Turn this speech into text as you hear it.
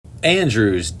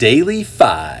Andrew's Daily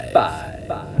Five. I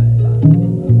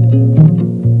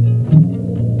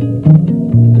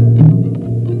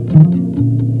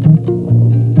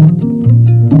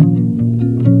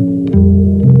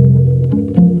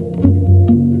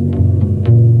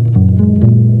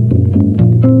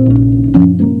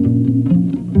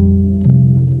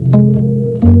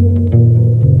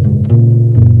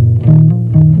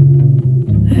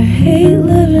hate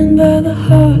living by the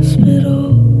hospital.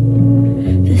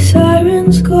 The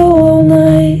sirens go all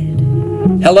night.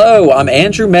 Hello, I'm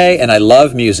Andrew May, and I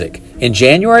love music. In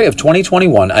January of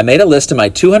 2021, I made a list of my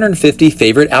 250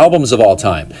 favorite albums of all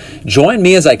time. Join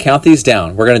me as I count these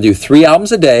down. We're going to do 3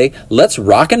 albums a day. Let's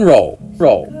rock and roll.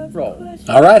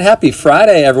 All right, happy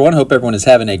Friday, everyone. Hope everyone is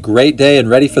having a great day and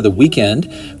ready for the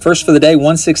weekend. First for the day,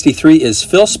 163 is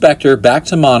Phil Spector, Back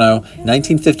to Mono,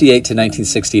 1958 to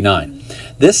 1969.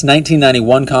 This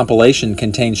 1991 compilation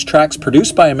contains tracks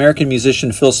produced by American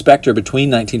musician Phil Spector between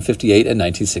 1958 and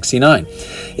 1969.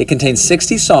 It contains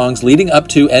 60 songs leading up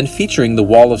to and featuring The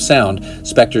Wall of Sound,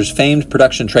 Spector's famed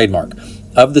production trademark.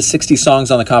 Of the 60 songs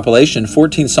on the compilation,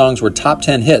 14 songs were top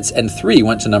 10 hits and 3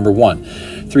 went to number 1.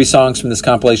 3 songs from this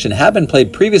compilation have been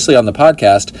played previously on the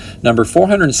podcast. Number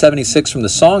 476 from the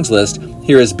songs list,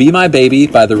 here is Be My Baby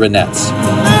by the Ronettes.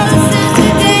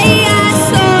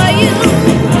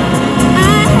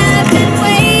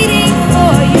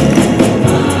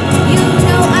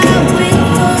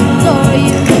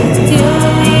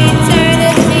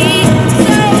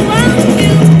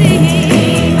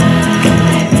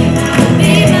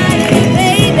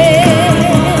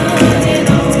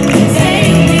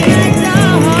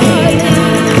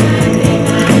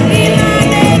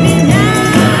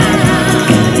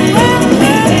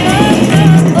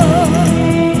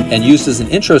 And used as an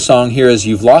intro song, here is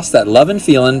You've Lost That Lovin'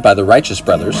 Feelin' by the Righteous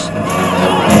Brothers.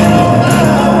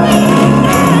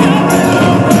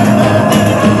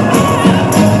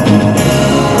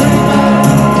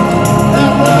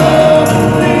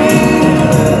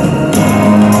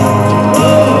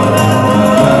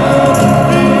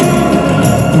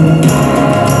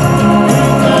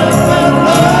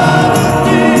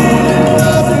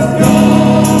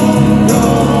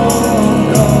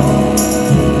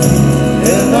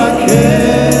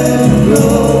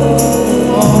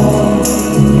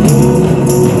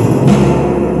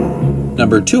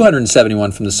 Number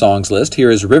 271 from the songs list, here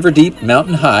is River Deep,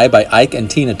 Mountain High by Ike and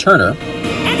Tina Turner.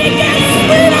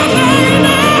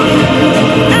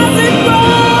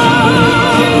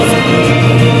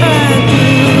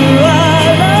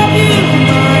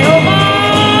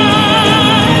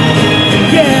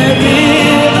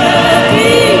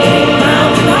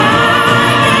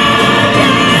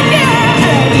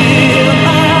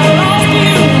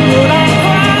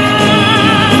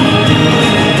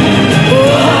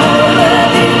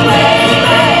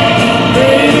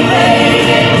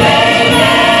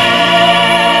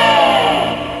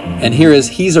 And here is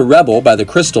He's a Rebel by the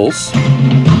Crystals.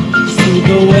 See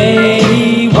the way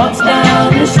he walks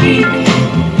down the street.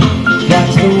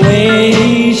 Watch the way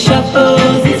he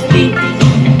shuffles his feet.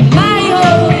 My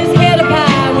hold his head up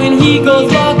high when he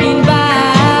goes walking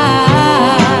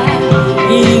by.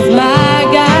 He's my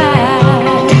guy.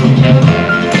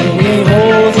 When he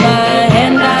holds my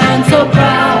hand, I'm so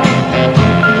proud.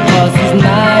 'Cause he's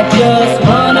not just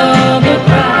one of the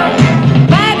crowd.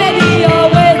 My baby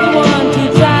always the one to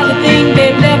try the thing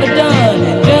they've never done.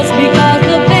 And just because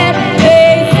of that,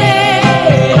 they say,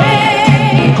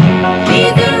 hey,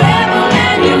 he's a rebel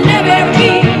and you'll never ever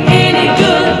be any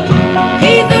good.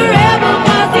 He's a rebel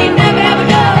 'cause he never ever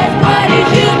does what he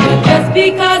should. But just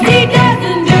because he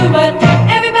doesn't do what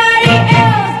everybody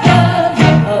else does,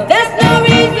 oh, that's no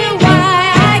reason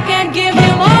why I can't give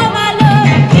him all my love.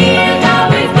 He is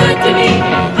always good to me,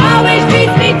 always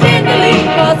treats me tenderly.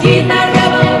 'Cause he's not a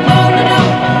rebel, no, no, no.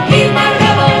 He's not a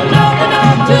rebel, no, no, no,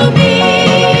 to me.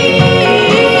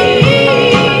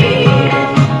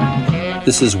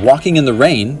 This is Walking in the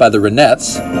Rain by the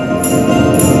Ronettes.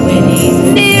 When he's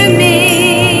near me,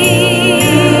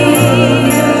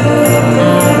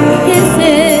 I'll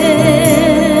listen.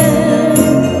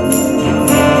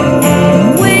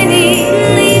 And when he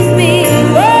leaves me,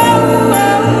 I'll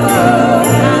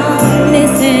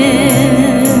listen.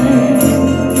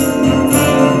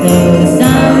 Though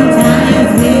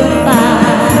sometimes we'll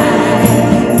fight,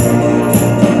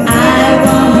 I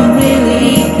won't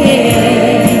really care.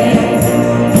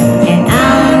 And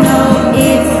I'll know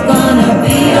it's gonna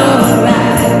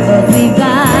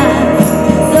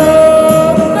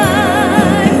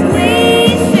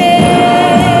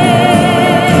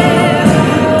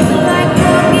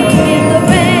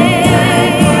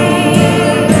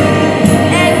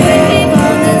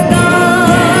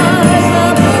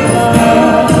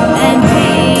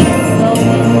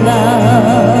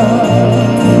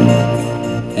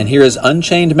here is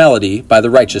Unchained Melody by the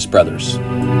Righteous Brothers.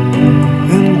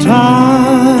 And time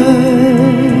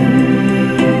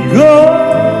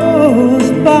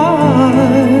goes by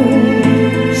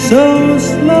so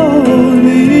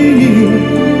slowly,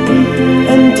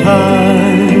 and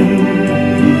time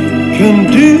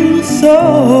can do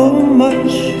so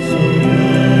much.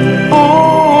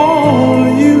 Are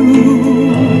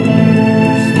you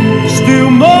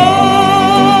still more?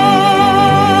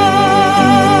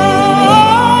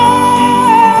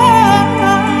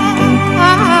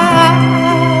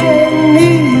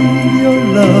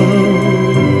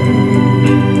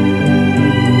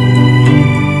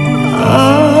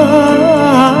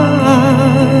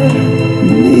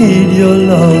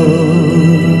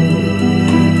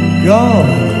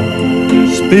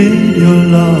 Speed your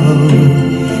love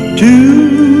to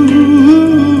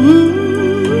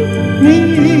me.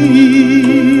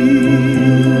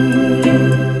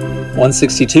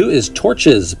 162 is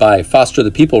Torches by Foster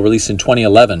the People, released in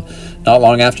 2011. Not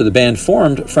long after the band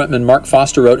formed, frontman Mark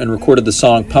Foster wrote and recorded the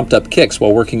song Pumped Up Kicks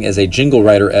while working as a jingle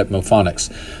writer at Mophonics.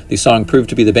 The song proved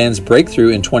to be the band's breakthrough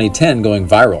in 2010, going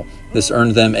viral. This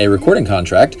earned them a recording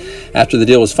contract. After the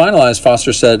deal was finalized,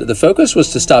 Foster said, "The focus was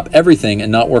to stop everything and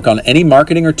not work on any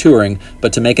marketing or touring,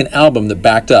 but to make an album that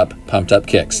backed up Pumped Up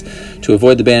Kicks." To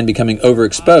avoid the band becoming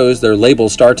overexposed, their label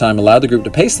StarTime allowed the group to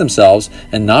pace themselves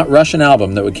and not rush an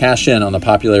album that would cash in on the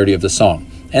popularity of the song.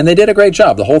 And they did a great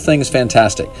job. The whole thing is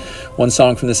fantastic. One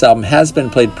song from this album has been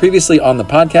played previously on the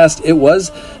podcast. It was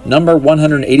number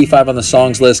 185 on the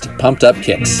songs list, Pumped Up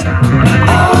Kicks.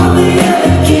 All the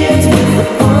other kids with the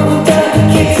pumped up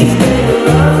kicks, better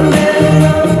run,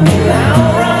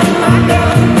 now run my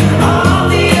gun. All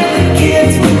the other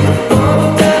kids with the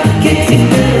pumped up kicks,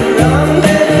 better run,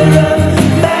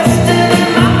 faster than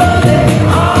my bullet.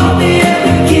 All the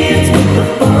other kids with the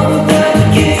pumped up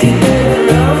kicks, better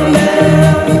run,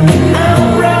 now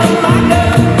run my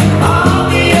gun. All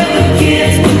the other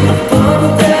kids with the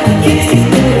pumped up kicks,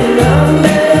 better run,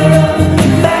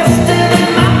 faster than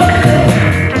my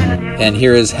bullet. And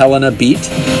here is Helena Beat.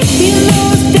 In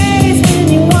those days when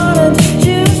you wanted to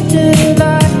choose to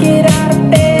not get out of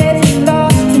bed, you're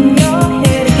lost in your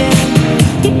head again.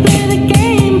 You play the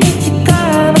game, but you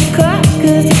kinda cut,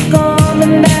 'cause you're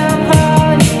coming down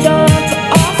hard, you jump to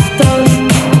all stars.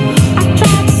 I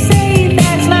tried to say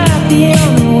that's not the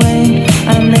only way. I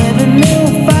never knew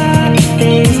if I could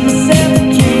face myself to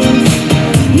change.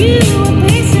 You were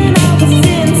pacing, I was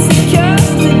insecure,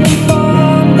 slipping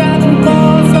forward, grabbing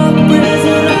calls from the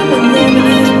prison I've been living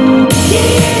in.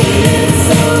 Yeah, it's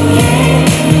okay.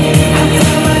 I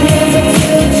tie my hands up to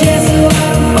the chest so I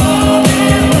don't fall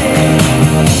that way.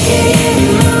 Yeah,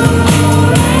 I'm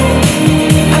alright.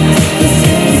 I took the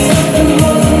sip of something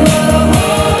more than what I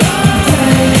hold on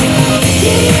tight.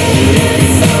 Yeah,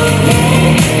 it's okay.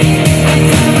 I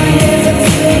tie my hands up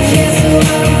to the chest so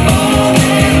I don't fall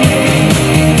that way.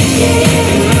 Yeah,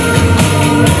 I'm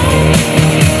alright.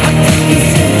 I took the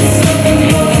sip of something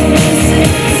more than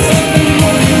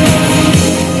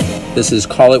This is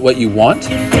Call It What You Want.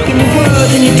 Taking your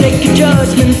words and you take your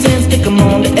judgments and stick them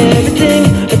on to everything.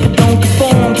 If you don't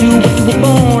conform to what you were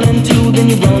born into, then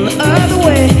you run the other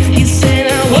way. You say,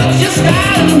 now what's your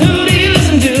style and who do you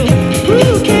listen to?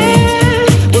 Who cares?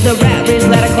 Well, the rat race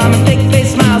that I climb and fake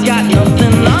face smiles got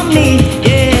nothing on me.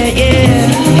 Yeah, yeah.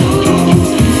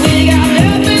 We got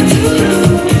nothing to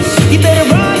lose. You better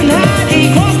run and hide. You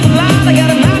cross the line. I got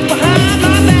a knife behind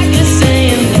my back just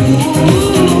saying,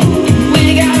 we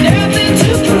got nothing to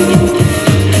prove.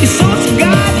 You're so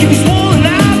God, you be swollen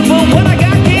out, but what I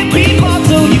got can't be bought,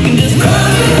 so you can just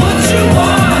call it what you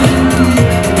want.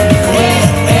 Hey,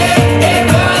 hey, hey,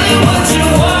 call it what you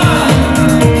want.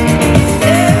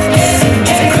 Hey, hey,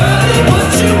 hey, call it what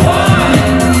you want.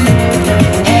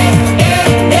 Hey, hey,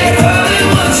 hey, call it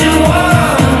what you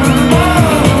want.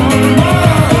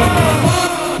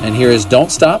 And here is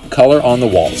Don't Stop, Color on the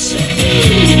Walls.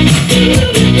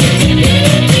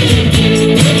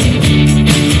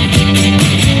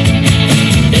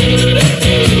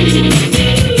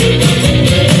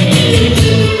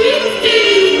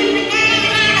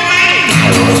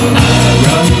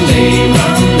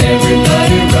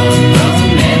 Everybody run,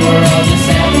 and we're all just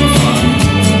having fun.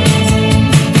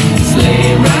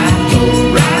 Sleigh ride, go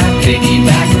ride,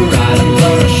 piggyback ride. I'm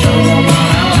gonna show 'em all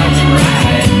how I can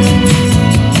ride.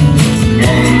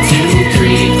 1, 2,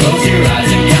 3, close your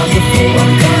eyes and count to 4.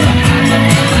 I'm gonna hide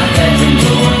behind my bedroom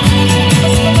door.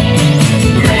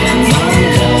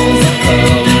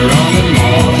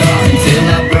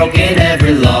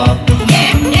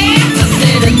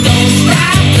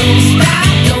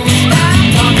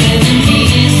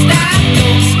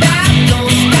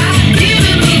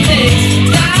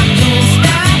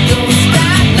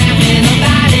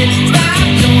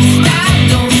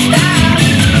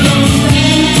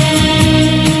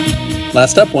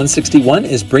 Last up, 161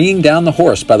 is Bringing Down the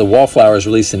Horse by the Wallflowers,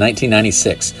 released in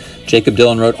 1996. Jakob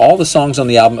Dylan wrote all the songs on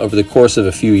the album over the course of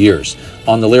a few years.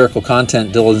 On the lyrical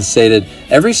content, Dylan stated,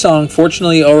 "Every song,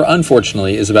 fortunately or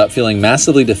unfortunately, is about feeling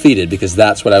massively defeated because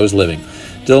that's what I was living."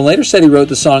 Dylan later said he wrote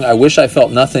the song I Wish I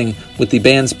Felt Nothing with the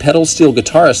band's pedal steel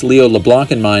guitarist Leo LeBlanc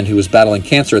in mind, who was battling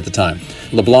cancer at the time.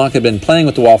 LeBlanc had been playing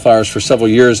with the Wallflowers for several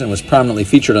years and was prominently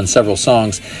featured on several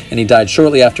songs, and he died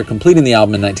shortly after completing the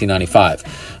album in 1995.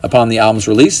 Upon the album's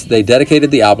release, they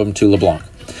dedicated the album to LeBlanc.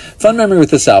 Fun memory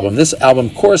with this album. This album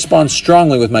corresponds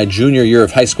strongly with my junior year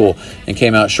of high school and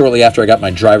came out shortly after I got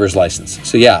my driver's license.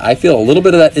 So yeah, I feel a little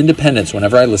bit of that independence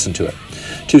whenever I listen to it.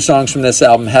 2 songs from this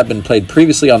album have been played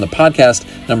previously on the podcast.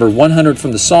 Number 100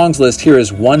 from the songs list, here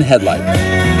is One Headlight.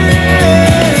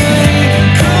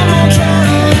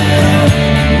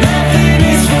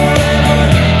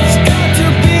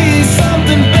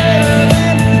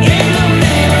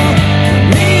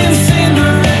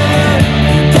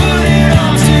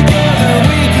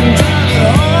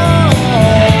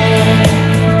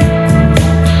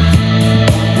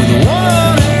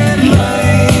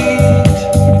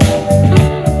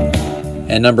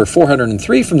 And number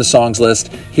 403 from the songs list,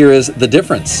 here is The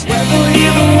Difference.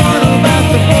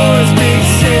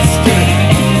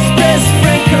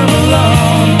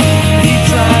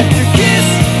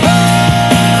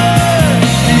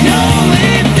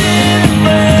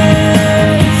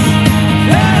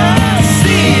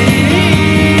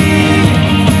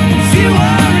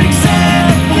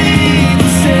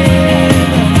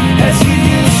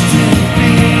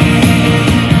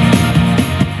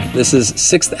 This is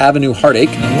 6th Avenue Heartache.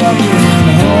 Walking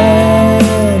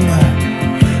home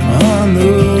on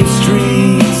those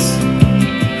streets,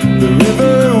 the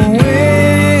river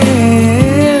winds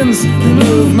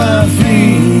move my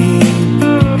feet,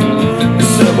 the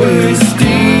subway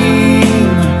steam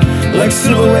like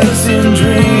silhouettes in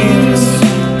dreams.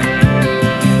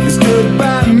 It's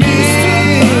goodbye me,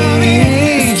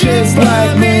 just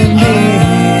like memories.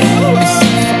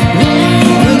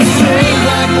 The same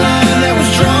black line that was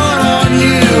drawn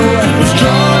was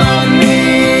drawn on me,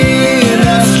 and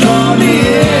that's drawn me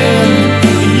in.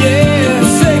 Yeah,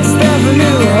 6th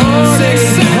Avenue,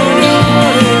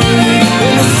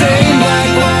 and the same black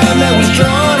line that was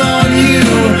drawn on you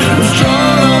was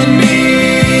drawn on me,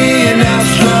 and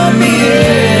that's drawn me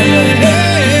in.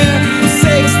 Yeah,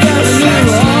 6th Avenue,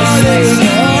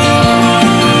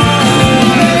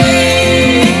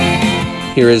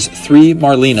 Here is 3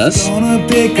 Marlenas. Gonna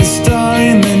pick a star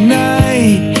in the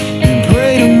night and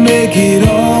pray to make it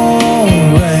all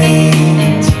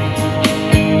right.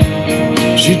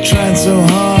 She tried so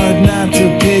hard not to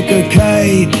pick a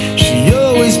kite. She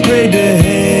always prayed to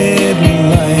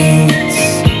headlights.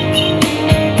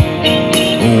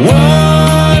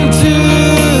 1,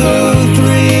 2,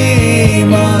 3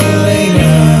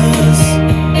 Marlenas.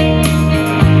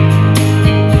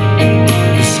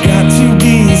 There's got to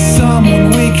be someone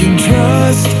we can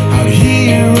trust out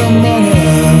here among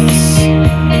us.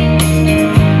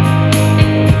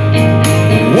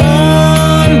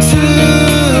 1, 2,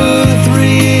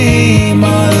 3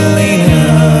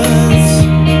 Marlenas.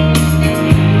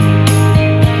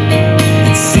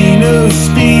 See no,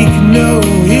 speak no,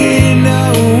 hear no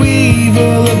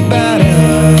evil about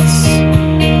us.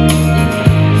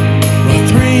 Well,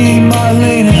 3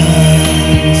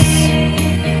 Marlenas.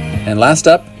 And last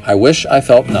up, I Wish I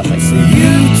Felt Nothing.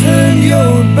 You turned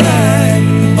your back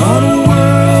on a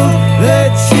world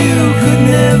that you could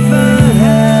never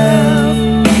have.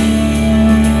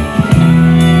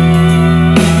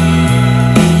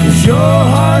 'Cause your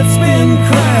heart's been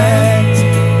cracked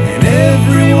and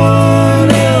everyone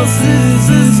else's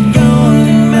is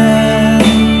gone mad.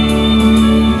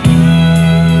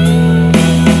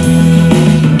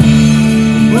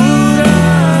 But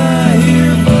I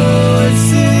hear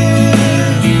voices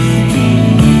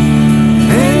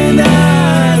and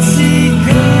I see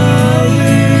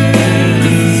colors,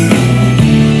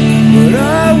 but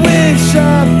I wish I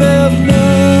felt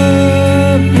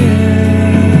nothing.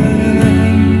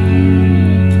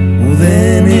 Well,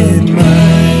 then it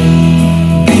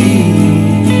might be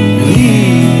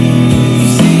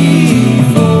easy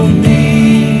for me,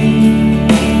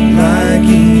 like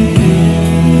it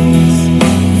is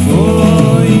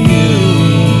for you.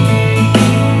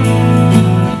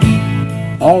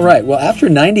 All right, well, after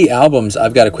 90 albums,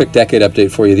 I've got a quick decade update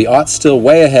for you. The aughts still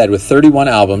way ahead with 31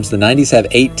 albums. The 90s have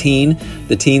 18,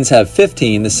 the teens have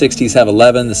 15, the 60s have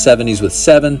 11, the 70s with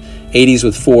 7, 80s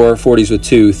with 4, 40s with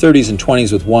 2, 30s and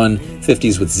 20s with 1,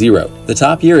 50s with 0. The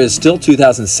top year is still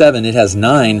 2007. It has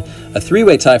 9, a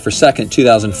three-way tie for second,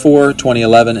 2004,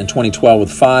 2011, and 2012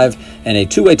 with 5, and a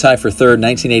two-way tie for third,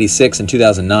 1986 and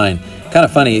 2009. Kind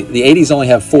of funny, the 80s only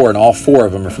have 4, and all 4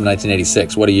 of them are from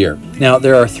 1986. What a year. Now,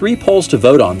 there are 3 polls to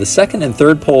vote on. The second and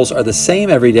third polls are the same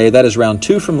every day. That is round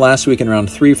 2 from last week and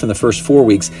round 3 from the first 4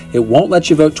 weeks. It won't let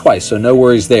you vote twice, so no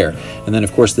worries there. And then,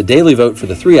 of course, the daily vote for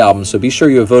the 3 albums, so be sure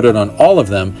you have voted on all of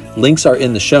them. Links are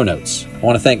in the show notes. I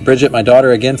want to thank Bridget, my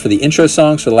daughter, again for the intro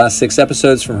songs for the last 6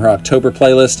 episodes from her October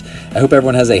playlist. I hope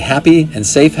everyone has a happy and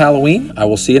safe Halloween. I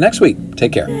will see you next week.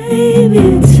 Take care. Baby,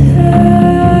 it's her.